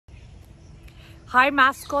Hi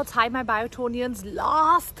mascots, hi my biotonians,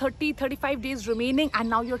 last 30-35 days remaining and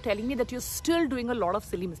now you're telling me that you're still doing a lot of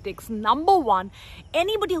silly mistakes. Number one,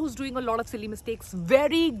 anybody who's doing a lot of silly mistakes,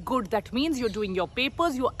 very good. That means you're doing your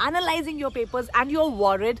papers, you're analyzing your papers and you're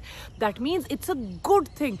worried. That means it's a good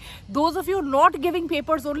thing. Those of you not giving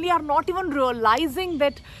papers only are not even realizing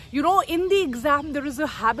that, you know, in the exam there is a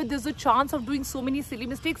habit, there's a chance of doing so many silly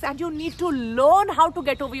mistakes and you need to learn how to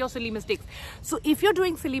get over your silly mistakes. So if you're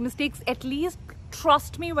doing silly mistakes, at least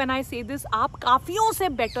trust me when I से this, आप काफियों से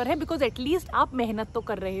better है because at least आप मेहनत तो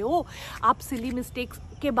कर रहे हो, आप सिली मिस्टेक्स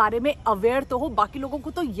के बारे में अवेयर तो हो. बाकी लोगों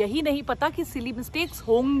को तो यही नहीं पता कि सिली मिस्टेक्स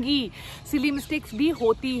होंगी, सिली मिस्टेक्स भी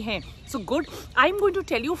होती हैं. So good, I am going to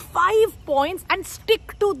tell you 5 points and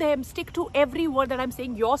stick to them, stick to every word that I'm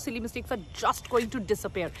saying. Your silly mistakes are just going to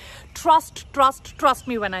disappear. Trust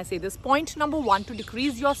me when I say this. Point number 1 to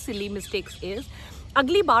decrease your silly mistakes is,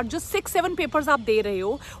 अगली बार जो 6-7 papers आप दे रहे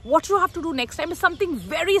हो, what you have to do next time is something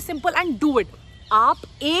very simple and do it. आप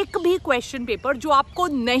एक भी question paper जो आपको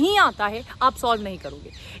नहीं आता है आप सॉल्व नहीं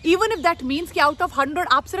करोगे. इवन इफ दैट मीन्स कि आउट ऑफ 100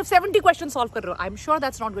 आप सिर्फ 70 क्वेश्चन सॉल्व कर रहे हो. I am sure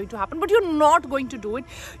that's not going to happen, but you are not going to do it.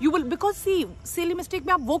 You will, because C silly mistake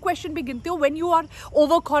में आप वो क्वेश्चन भी गिनते हो when you are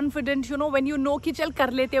over confident, you know, when you know कि चल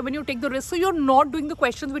कर लेते हैं, when you take the risk. So you are not doing the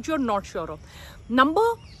questions which you are not sure of.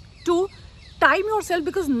 Number 2, time yourself,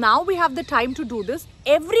 because now we have the time to do this.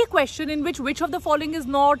 Every question in which of the following is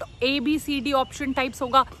not A, B, C, D option types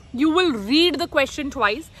hoga, you will read the question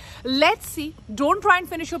twice. Let's see, don't try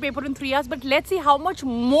and finish your paper in 3 hours, but let's see how much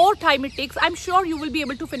more time it takes. I'm sure you will be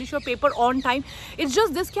able to finish your paper on time. It's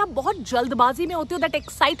just this कि आप बहुत जल्दबाजी में होते हो. That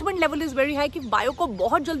excitement level is very high कि bio को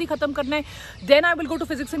बहुत जल्दी खत्म करना है. Then I will go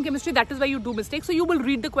to physics and chemistry. That is why you do mistakes. So you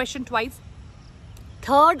will read the question twice.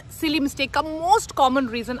 Third silly mistake का most common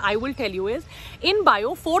reason I will tell you is, in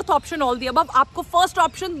bio 4th option all the above, आपको first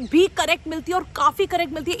option भी correct मिलती है और काफी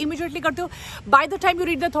correct मिलती है, immediately करते हो. By the time you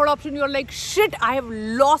read the third option, you are like, shit, I have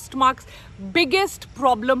lost marks. Biggest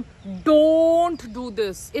problem, don't do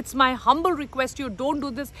this. It's my humble request to you, don't do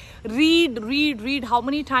this. Read. How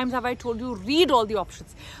many times have I told you, read all the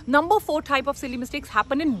options. Number 4 type of silly mistakes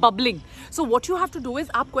happen in bubbling. So what you have to do is,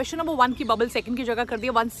 आप question number 1 की bubble second की जगह कर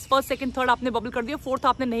दिया, first second third आपने bubble कर दिया, 4th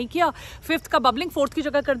आपने नहीं किया, 5th का bubbling 4th की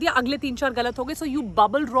जगह कर दिया, अगले 3-4 गलत हो गए. So you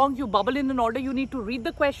bubble wrong, you bubble in an order. You need to read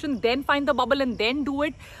the question, then find the bubble and then do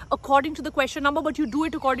it according to the question number, but you do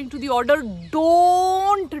it according to the order.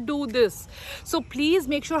 Don't do this. So please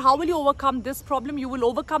make sure, how will you overcome this problem? You will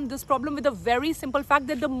overcome this problem with a very simple fact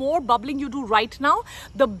that the more bubbling you do right now,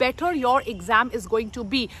 the better your exam is going to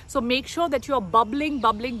be. So make sure that you are bubbling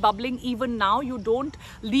even now. You don't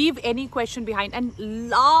leave any question behind. And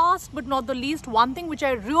last but not the least, one thing which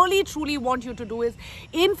I really truly want you to do is,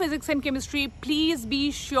 in physics and chemistry, please be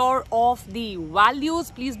sure of the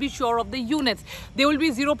values, please be sure of the units. They will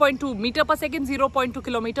be 0.2 meter per second, 0.2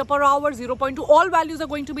 kilometer per hour, 0.2, all values are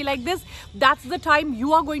going to be like this. That's the time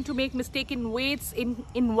you are going to make mistake in weights,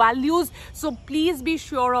 in values. So please be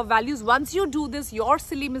sure of values. Once you do this, your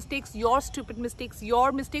silly mistakes, your stupid mistakes,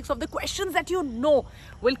 your mistakes of the questions that you know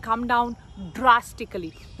will come down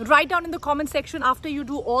drastically. Write down in the comment section after you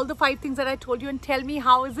do all the 5 things that I told you and tell me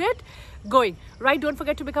how is it going. Right, don't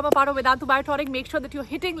forget to become a part of Vedantu Biotonic. Make sure that you're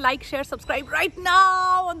hitting like, share, subscribe right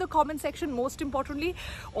now on the comment section. Most importantly,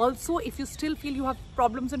 also, if you still feel you have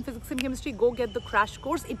problems in physics and chemistry, go get the crash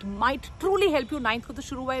course. It might truly help you. 9th को तो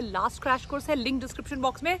शुरू हुआ है, last crash course है, link description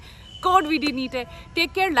box में, code VD NEET है.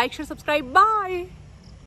 Take care, like, share, subscribe. Bye.